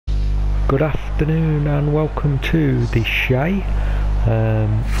Good afternoon and welcome to the Shay,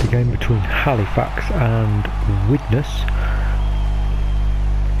 the game between Halifax and Widnes.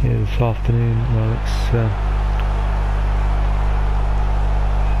 Here this afternoon. Well, it's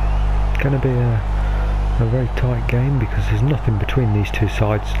going to be a very tight game because there's nothing between these two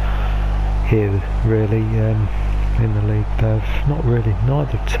sides here really in the league.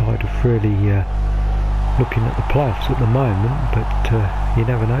 Neither side have really looking at the playoffs at the moment, but you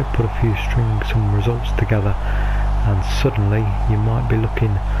never know, put a few strings, some results together and suddenly you might be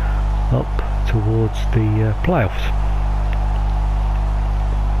looking up towards the playoffs.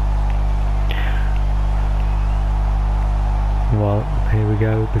 Well, here we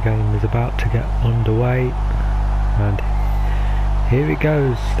go, the game is about to get underway and here it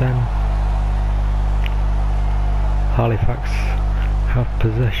goes then. Halifax have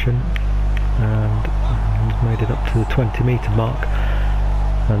possession and he's made it up to the 20-metre mark,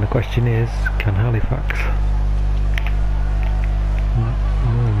 and the question is, can Halifax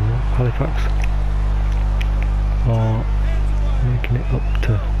are making it up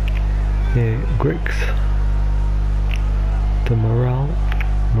to here, Griggs to Morale,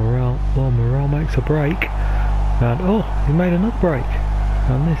 well Morale makes a break and oh, he made another break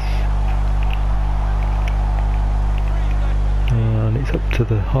and it's up to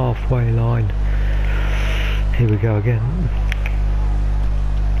the halfway line. Here we go again.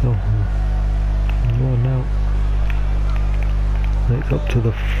 Oh no. It's up to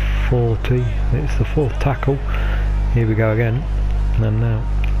the 40. It's the fourth tackle. Here we go again. And now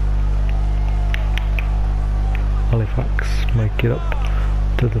Halifax make it up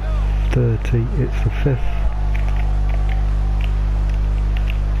to the 30. It's the fifth.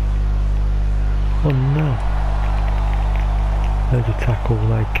 Oh no. There's a tackle,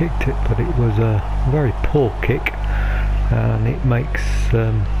 they kicked it, but it was a very poor kick and it makes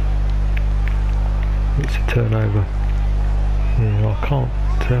it's a turnover. Yeah, I can't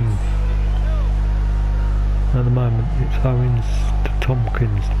at the moment it's Owens to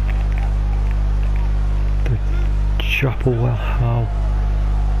Tompkins to Chapelwell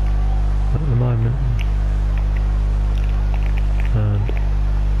at the moment, and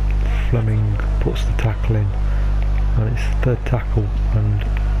Fleming puts the tackle in. And it's the third tackle and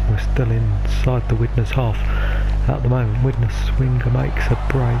we're still inside the Widnes half at the moment. Widnes winger makes a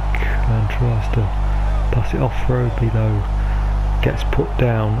break and tries to pass it off. Rugby though gets put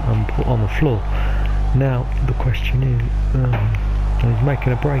down and put on the floor. Now the question is, he's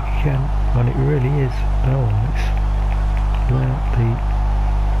making a break again and it really is, it's the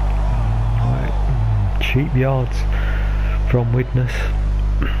cheap yards from Widnes.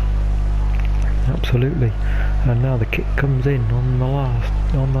 Absolutely. And now the kick comes in on the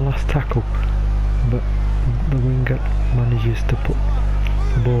last tackle, but the winger manages to put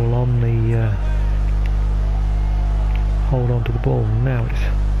the ball on the hold on to the ball. Now it's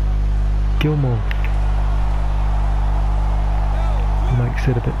Gilmore makes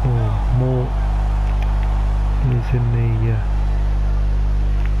it a bit more is in the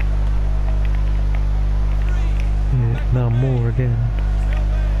now Moore again,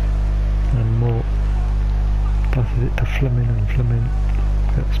 and Moore passes it to Fleming and Fleming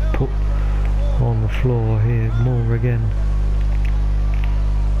gets put on the floor. Here Moore again,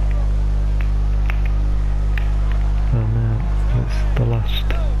 and now it's the last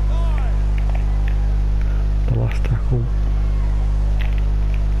tackle,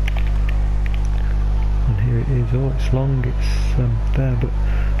 and here it is. Oh, it's long, it's there, but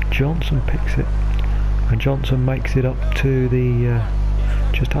Johnson picks it and Johnson makes it up to the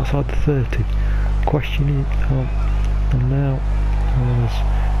just outside the 30. Question is, and now there's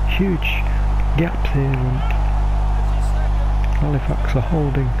huge gaps here and Halifax are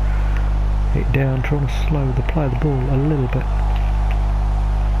holding it down, trying to slow the play of the ball a little bit.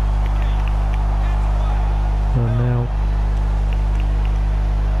 And now,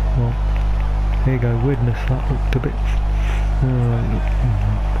 well, here you go, Widnes, that looked a bit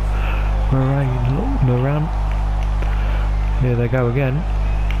Moran. Here they go again,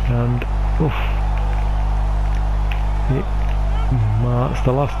 and oof. Well, that's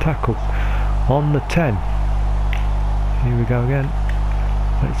the last tackle on the 10. Here we go again.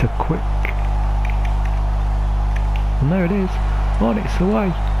 It's a quick, and there it is. On its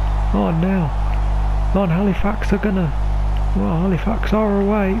away. Oh now. Oh, Halifax are gonna. Well, Halifax are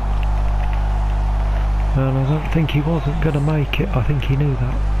away. And I don't think he wasn't gonna make it. I think he knew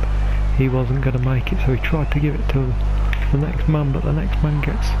that he wasn't gonna make it, so he tried to give it to the next man, but the next man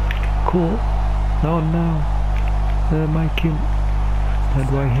gets caught. Oh no. They're making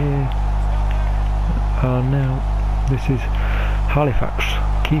headway here. Now this is Halifax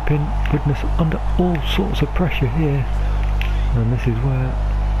keeping Widnes under all sorts of pressure here, and this is where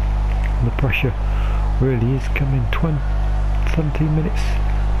the pressure really is coming. 17 minutes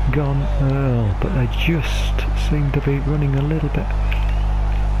gone, but they just seem to be running a little bit.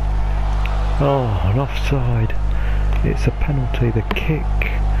 Oh, an offside. It's a penalty. The kick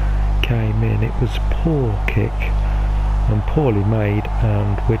came in. It was a poor kick and poorly made,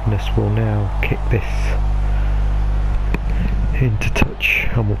 and Widnes will now kick this into touch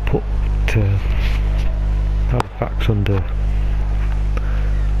and will put Halifax under.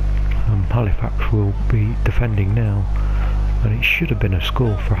 Halifax will be defending now, and it should have been a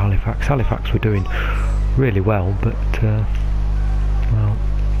score for Halifax. Halifax were doing really well, but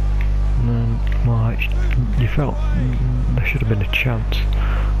you felt there should have been a chance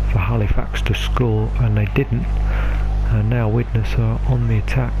for Halifax to score, and they didn't. And now Widnes are on the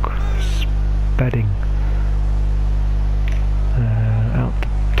attack, spedding out to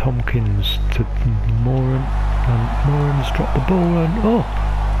Tompkins to Moran, and Moran's dropped the ball,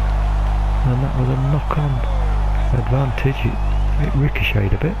 and that was a knock-on advantage. It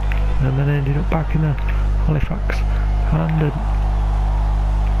ricocheted a bit, and then ended up back in the Halifax hand.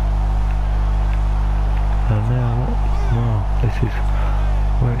 And now, wow, this is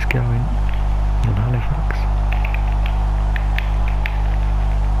where it's going in Halifax.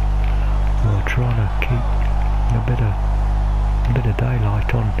 We're trying to keep a bit of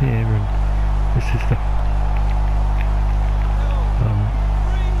daylight on here, and this is the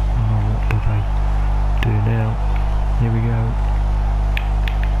what do they do now? Here we go.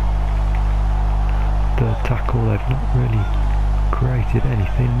 Third tackle. They've not really created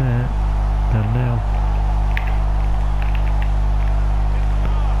anything there, and now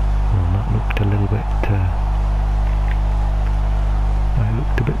that looked a little bit. They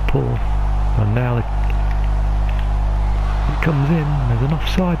looked a bit poor, and now it comes in. There's an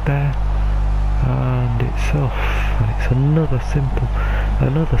offside there, and it's off, and it's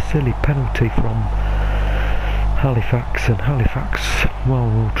another silly penalty from Halifax, and Halifax, well,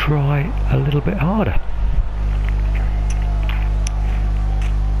 will try a little bit harder.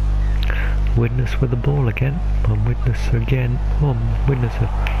 Widnes with the ball again, and Widnes again. Widnes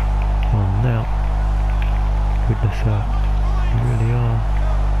are now. Widnes really are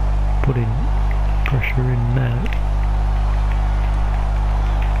putting pressure in now.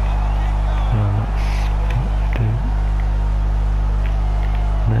 And that's what they do.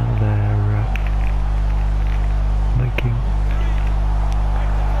 Now they're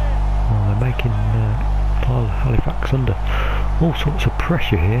making Halifax under all sorts of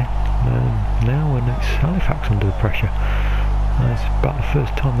pressure here. Now, and it's Halifax under the pressure. It's about the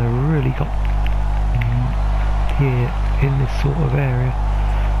first time they've really got here in this sort of area.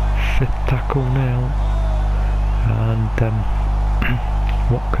 Fifth tackle now, and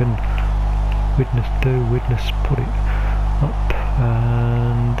what can Widnes do? Widnes put it up,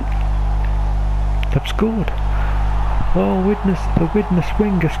 and they've scored. Oh, the Widnes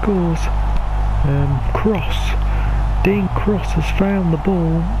winger scores. Cross. Dean Cross has found the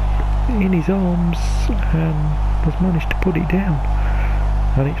ball in his arms and has managed to put it down.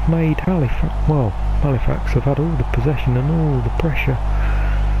 And it's made Halifax have had all the possession and all the pressure.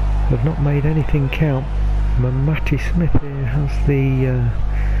 Have not made anything count. Matty Smith here has the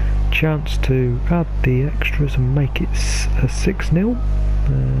chance to add the extras and make it a 6-0.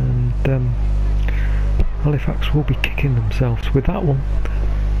 And Halifax will be kicking themselves with that one.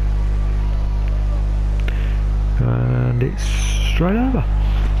 And it's straight over.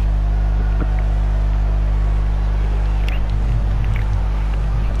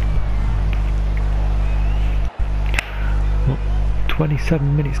 Well,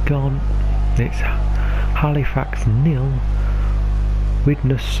 27 minutes gone. It's Halifax 0,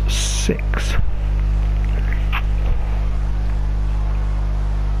 Widnes 6.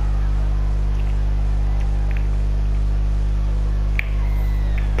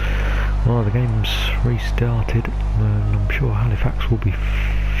 Well, the game's restarted, and I'm sure Halifax will be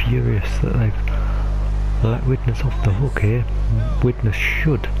furious that they've let Widnes off the hook here. Widnes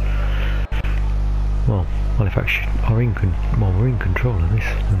should. Well, Halifax are in control of this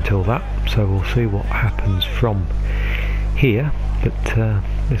until that, so we'll see what happens from here. But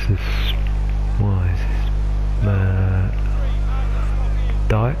this is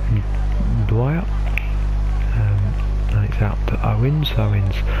Dwyer, and it's out to Owens.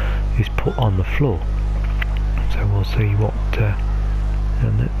 Owens is put on the floor, so we'll see what.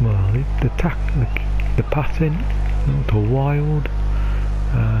 The passing to Wild,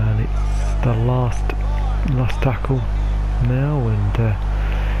 and it's the last tackle now, and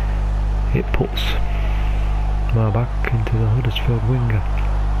it puts back into the Huddersfield winger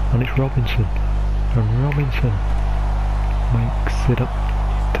and it's Robinson, and Robinson makes it up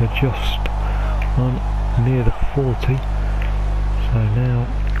to just on near the 40. So now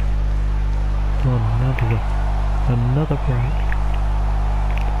another break,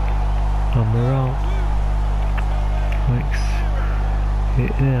 and Morale makes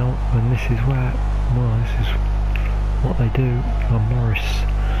it now, and this is where, well, this is what they do, and Morris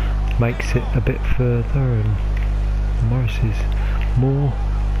makes it a bit further, and Morris is more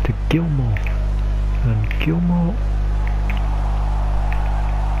to Gilmore, and Gilmore's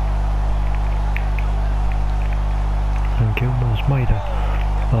made a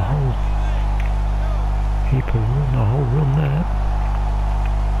whole heap of run, a whole run there.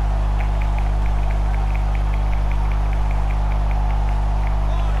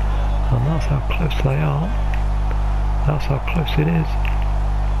 And that's how close they are. That's how close it is.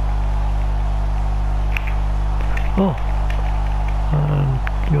 Oh, and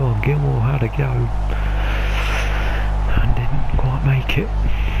Gilmore had a go and didn't quite make it.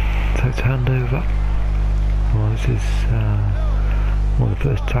 So it's handover. Well, this is the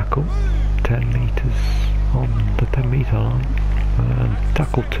first tackle, 10 metres on the 10 metre line, and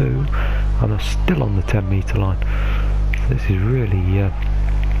tackle 2, and they're still on the 10 metre line. So this is really,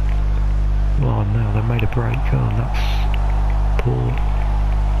 well, now they made a break, and that's poor.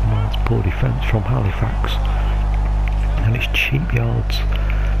 Well, it's poor defence from Halifax, and it's cheap yards.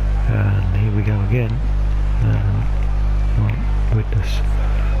 And here we go again. Well, Widnes,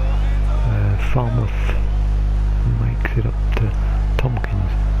 Farmouth makes it up to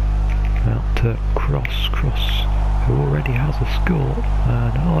Tompkins, out to Cross, who already has a score,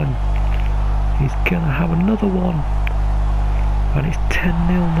 and he's gonna have another one, and it's 10-0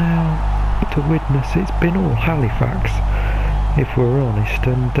 now to Widnes. It's been all Halifax, if we're honest,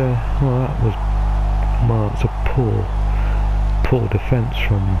 and it's a poor defence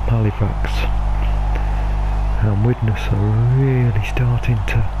from Halifax, and Widnes are really starting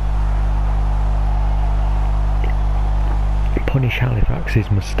to punish Halifax's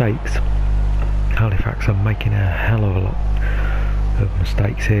mistakes. Halifax are making a hell of a lot of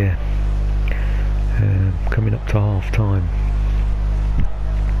mistakes here, coming up to half time.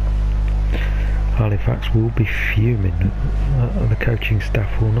 Halifax will be fuming. The coaching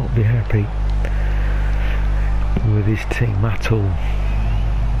staff will not be happy with his team at all.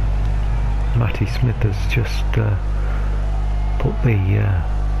 Matty Smith has just put the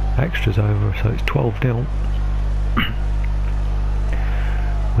extras over, so it's 12-0.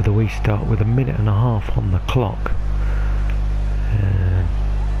 With a wee start with a minute and a half on the clock.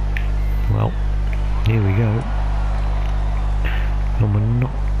 Well, here we go. And we're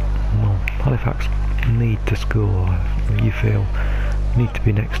not, well, Halifax need to score, you feel, need to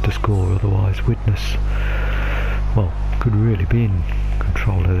be next to score, otherwise Widnes, well, could really be in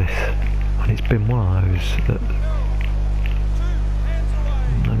control of this. And it's been one of those that,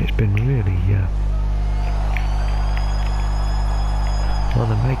 and it's been really, well,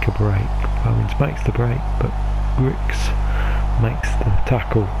 they make a break. Owens makes the break, but Griggs makes the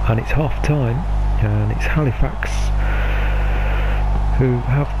tackle, and it's half time, and it's Halifax who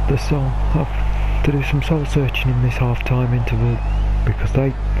have to do some soul searching in this half time interval, because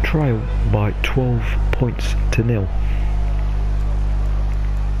they trail by 12 points to 0.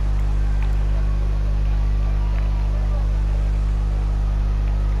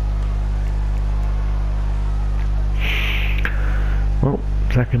 Well,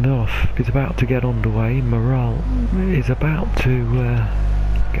 second half is about to get underway. Morale is about to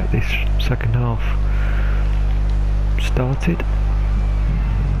get this second half started.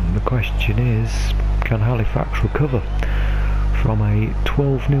 The question is, can Halifax recover from a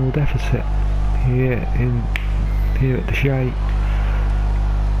 12-0 deficit here at the Shea?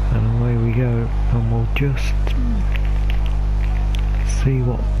 And away we go, and we'll just see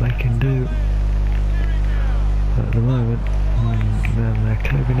what they can do at the moment. And then they're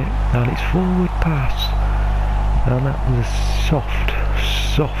clearing it, and it's forward pass, and that was a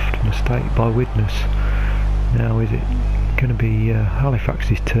soft mistake by Widnes. Now is it going to be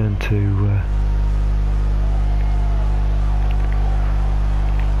Halifax's turn to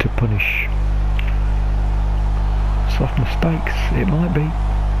punish soft mistakes? It might be.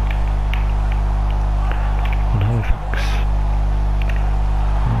 And Halifax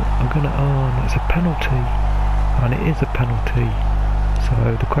are going to, that's a penalty. And it is a penalty,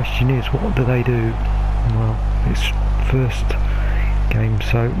 so the question is, what do they do? Well, it's first game,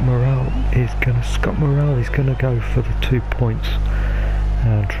 so Scott Morale is going to go for the 2 points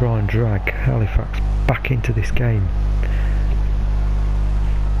and try and drag Halifax back into this game.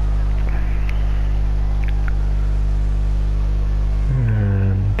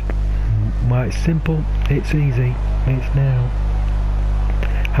 And It's simple, it's easy, it's now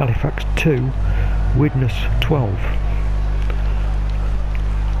Halifax 2, Widnes 12.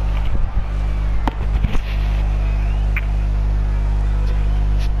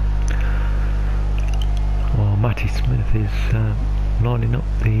 Well, Matty Smith is lining up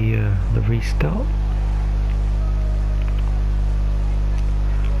the restart.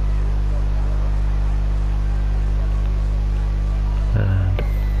 And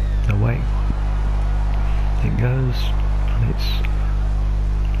away it goes, and it's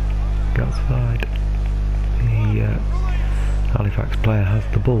outside. The Halifax player has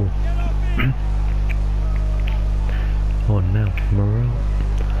the ball. Oh, now Morel.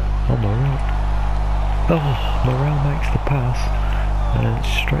 Oh, Morel. Oh, Morel makes the pass, and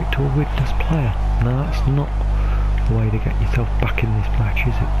it's straight to a Widnes player. No, that's not the way to get yourself back in this match,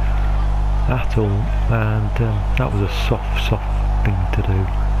 is it? At all. And that was a soft thing to do.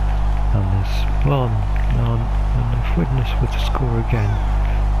 And there's and if Widnes were to score again,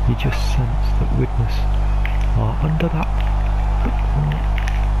 you just sense that Widnes are under that.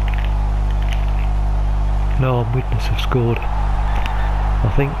 No, Widnes have scored.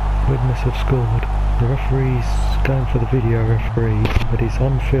 I think Widnes have scored. The referee's going for the video referee, but his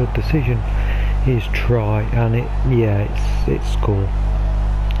on-field decision is try, and it's score.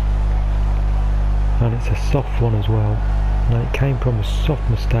 And it's a soft one as well. And it came from a soft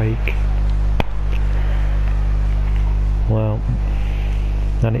mistake. Well,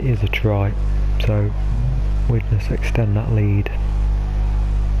 and it is a try, so Widnes extend that lead.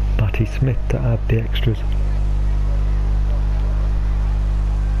 Matty Smith to add the extras.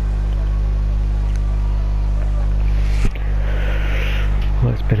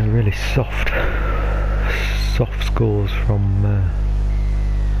 Well, it's been a really soft scores from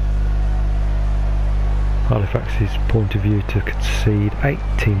Halifax's point of view to concede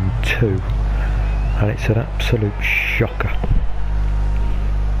 18-2, and it's an absolute shocker.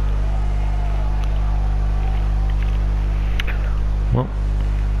 Well,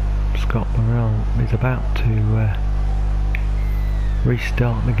 Scott Morel is about to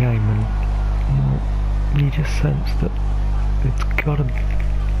restart the game, and you just sense that it's got to.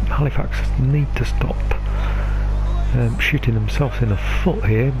 Halifax need to stop shooting themselves in the foot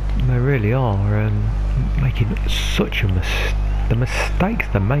here. They really are making such a the mistakes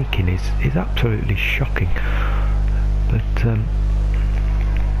they're making is absolutely shocking. But and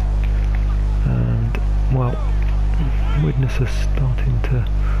well, Widnes are starting to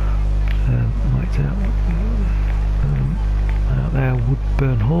make out there.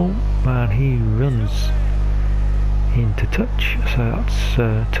 Woodburn Hall, and he runs into touch, so that's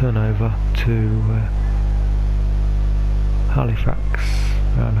turnover to Halifax,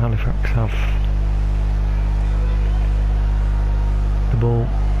 and Halifax have the ball,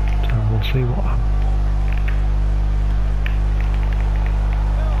 so we'll see what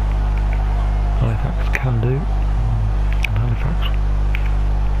Halifax can do.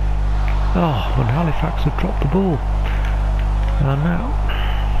 And Halifax have dropped the ball, and now,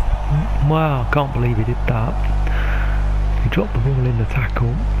 wow, I can't believe he did that. He dropped the ball in the tackle,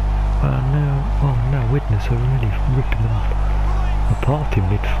 and now Widnes are really ripping them apart in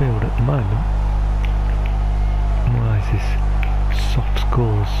midfield at the moment. Why is this soft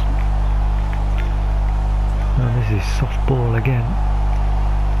scores? And this is soft ball again.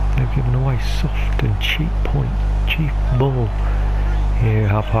 They've given away soft and cheap ball here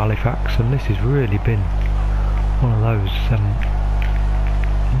have Halifax, and this has really been one of those.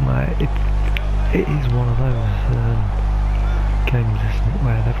 It is one of those games, isn't it,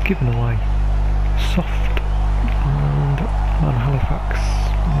 where they've given away soft, and Halifax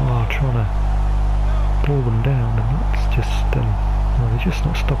are trying to pull them down, and that's just they're just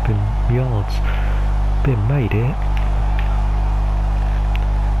not stopping yards being made here.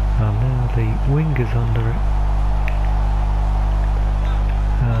 And now the wingers under it,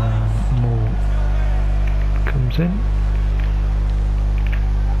 and more comes in.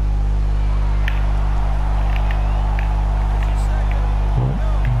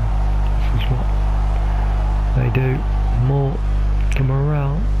 They do more to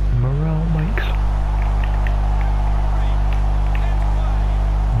Morel makes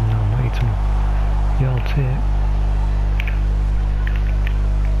made some yards here,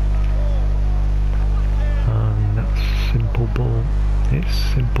 and that's simple ball. It's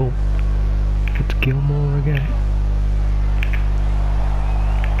simple. It's Gilmore again.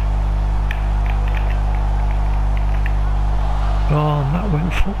 Oh, and that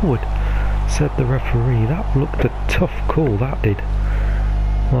went forward, said the referee. That looked a tough call, that did.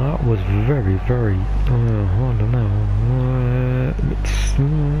 Well, that was very, very, I don't know,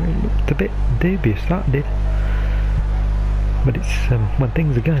 it looked looked a bit dubious, that did. But it's when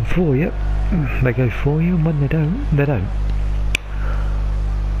things are going for you, they go for you, and when they don't, they don't.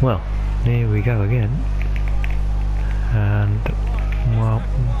 Well, here we go again. And, well,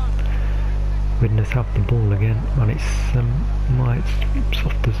 Widnes have the ball again, and it's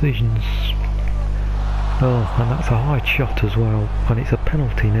soft decisions. Oh, and that's a high shot as well, and it's a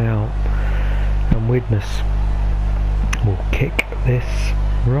penalty now. And Widnes will kick this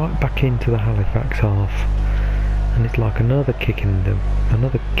right back into the Halifax half, and it's like another kick in the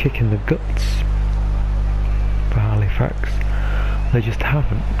guts for Halifax. They just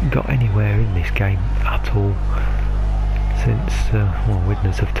haven't got anywhere in this game at all since well,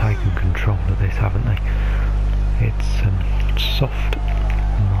 Widnes have taken control of this, haven't they? It's soft.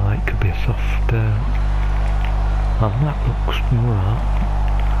 Well, it could be a soft. And that looks well.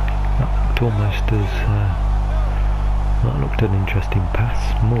 That looked almost as. That looked an interesting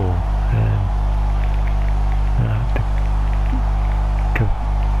pass. More. Go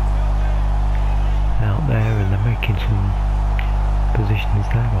out there, and they're making some positions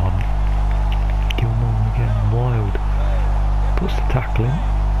there on. Gilmore again, wild. Puts the tackle in.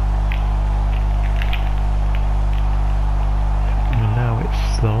 And now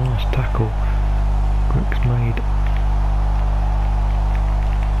it's the last tackle Grick's made.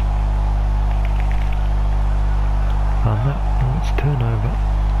 And that, well, it's turnover.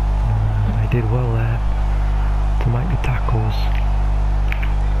 They did well there to make the tackles.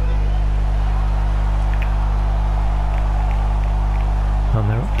 And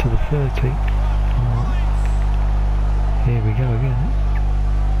they're up to the 30. Well, here we go again.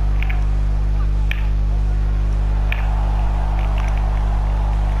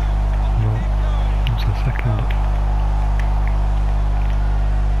 Well, that's the second.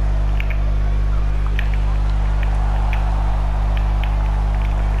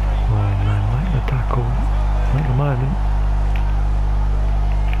 Well, they make the tackle at the moment.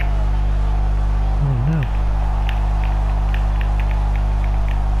 Oh no.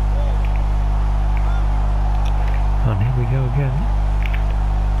 And here we go again,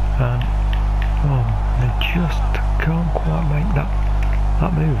 and oh, they just can't quite make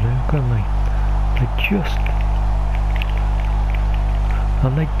that move now, can they? They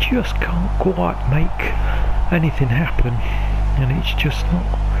just can't quite make anything happen, and it's just not.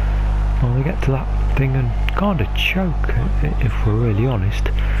 Well, they get to that thing and kind of choke, if we're really honest,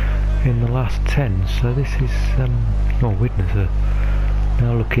 in the last 10. So this is well, Widnes are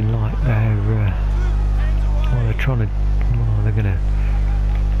now looking like they're. Well, they're trying to. Well, they're going to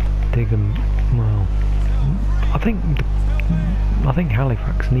dig them. Well, I think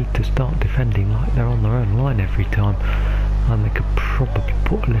Halifax need to start defending like they're on their own line every time, and they could probably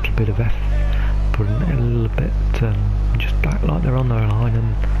put a little bit of effort, put a little bit just back like they're on their line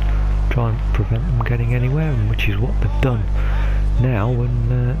and try and prevent them getting anywhere, which is what they've done now when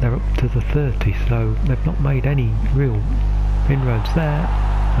they're up to the 30. So they've not made any real inroads there.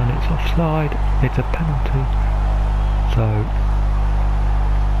 And it's offside, it's a penalty. So,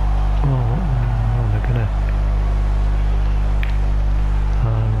 well, they're gonna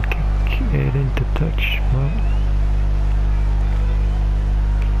kick it into touch. Well,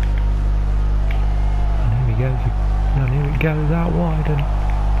 and here it goes out wide, and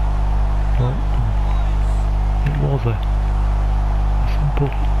well, it was a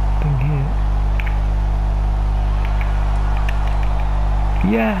simple thing here.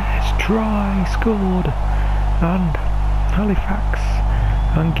 Yes, try, scored, and Halifax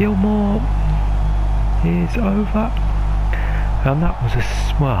and Gilmore is over, and that was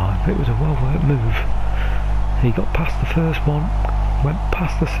it was a well-worked move. He got past the first one, went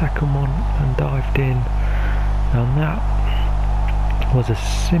past the second one and dived in, and that was a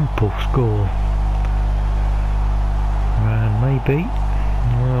simple score. And maybe,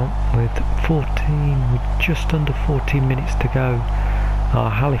 well, with just under 14 minutes to go,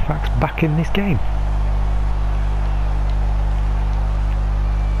 Halifax back in this game.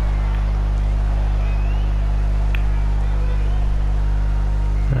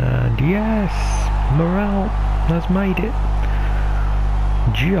 And yes, Morel has made it.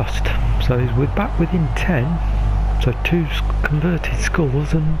 Just. So he's back within 10. So 2 converted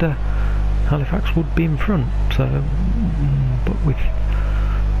scores, and Halifax would be in front. So, but with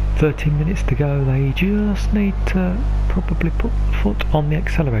 13 minutes to go, they just need to probably put the foot on the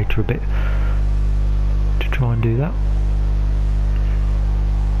accelerator a bit to try and do that.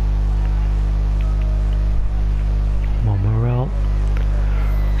 Well, Morel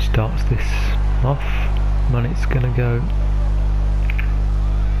starts this off, and it's going to go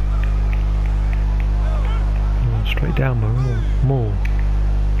straight down. More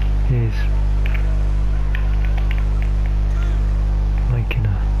is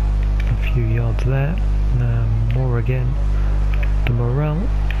again. The Morel makes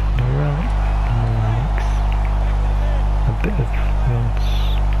a bit of yards.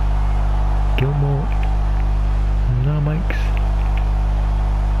 Gilmore now makes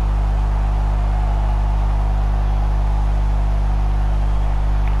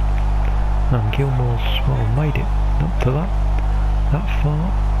and Gilmore's made it up to that far.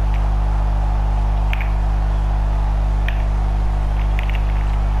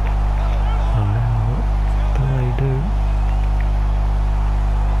 And now what do they do?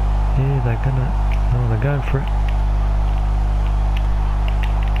 Yeah, they're going for it.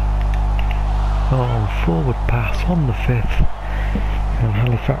 Oh, forward pass on the 5th, and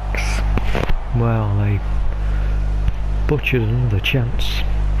Halifax, well, they butchered another chance.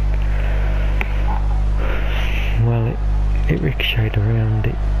 Well, it ricocheted around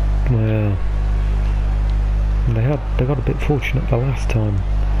it. Well, they got a bit fortunate the last time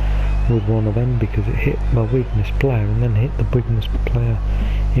with one of them, because it hit my Widnes player and then hit the Widnes player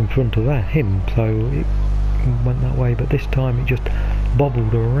in front of him, so it went that way. But this time it just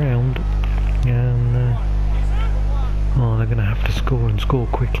bobbled around, and they're going to have to score and score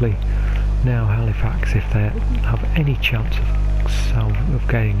quickly now, Halifax, if they have any chance of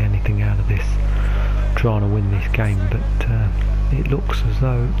getting anything out of this, trying to win this game. But it looks as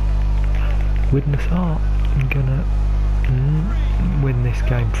though Widnes are going to win this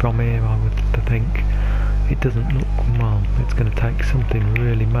game from here, I would think. It doesn't look, well, it's going to take something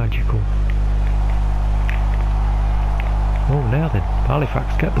really magical. Oh, now then,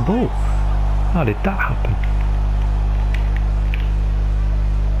 Halifax get the ball. How did that happen?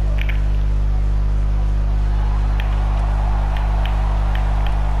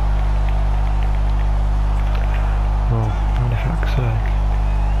 Well, Halifax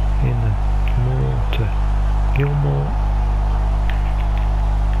in the more to Gilmore.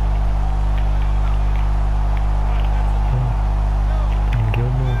 And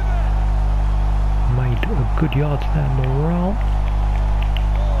Gilmore made good yards there. Morel.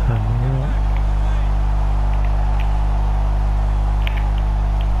 And Morel.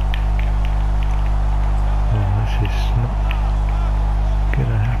 Well, this is not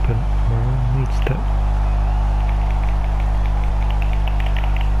gonna happen. Morel needs to.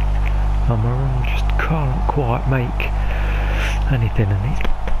 Morel just can't quite make anything, and it's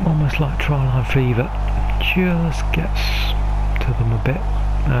almost like try line fever. Just gets to them a bit,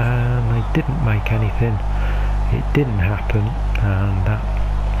 and they didn't make anything. It didn't happen, and that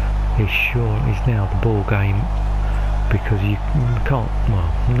is sure is now the ball game, because you can't. Well,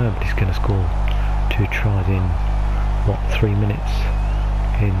 nobody's going to score 2 tries in 3 minutes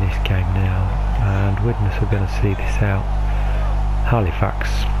in this game now, and Widnes are going to see this out. Halifax,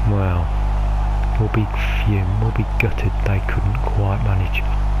 well, will be gutted they couldn't quite manage,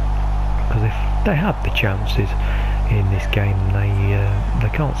 because if they had the chances in this game, they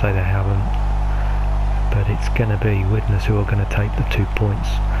can't say they haven't. But it's going to be Widnes who are going to take the 2 points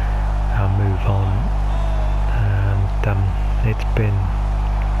and move on. And it's been,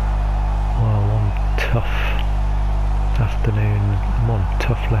 well, one tough afternoon, one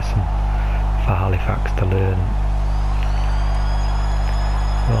tough lesson for Halifax to learn.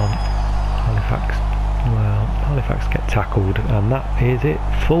 Halifax get tackled, and that is it.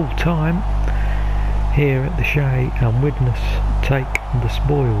 Full time here at the Shea, and Widnes take the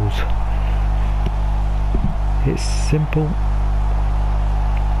spoils. It's simple.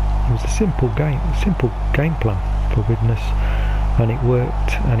 It was a simple game plan for Widnes, and it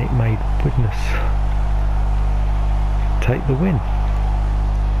worked, and it made Widnes take the win.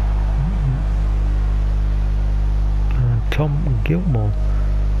 And Tom Gilmore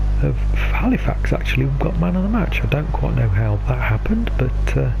of Halifax actually got man of the match. I don't quite know how that happened, but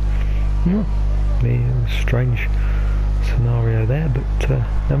yeah, it was a strange scenario there, but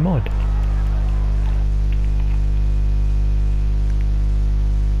never mind.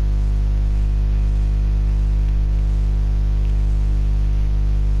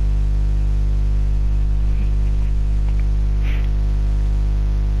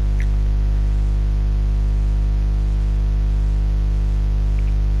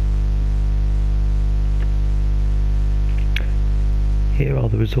 Here are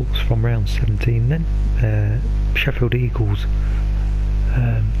the results from round 17 then. Sheffield Eagles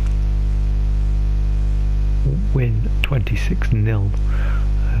win 26-0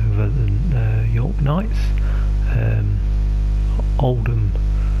 over the York Knights. Oldham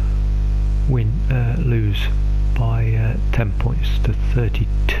lose by 10 points to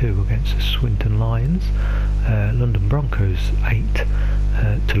 32 against the Swinton Lions. London Broncos 8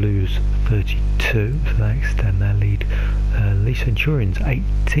 to lose 32, so they extend their lead. Lee Centurions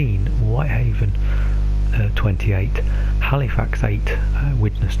 18, Whitehaven 28, Halifax 8,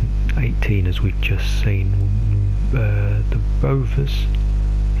 Widnes 18, as we've just seen. The Rovers,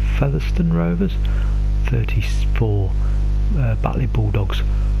 Featherstone Rovers 34, Batley Bulldogs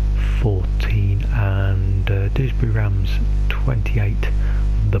 14, and Dewsbury Rams 28,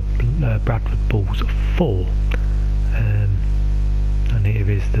 the Bradford Bulls 4. And here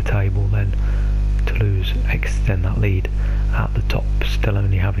is the table then. Toulouse extend that lead at the top, still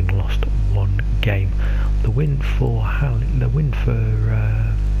only having lost one game. The win for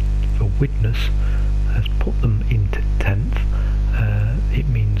Widnes has put them into 10th. It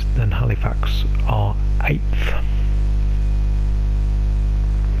means then Halifax are 8th.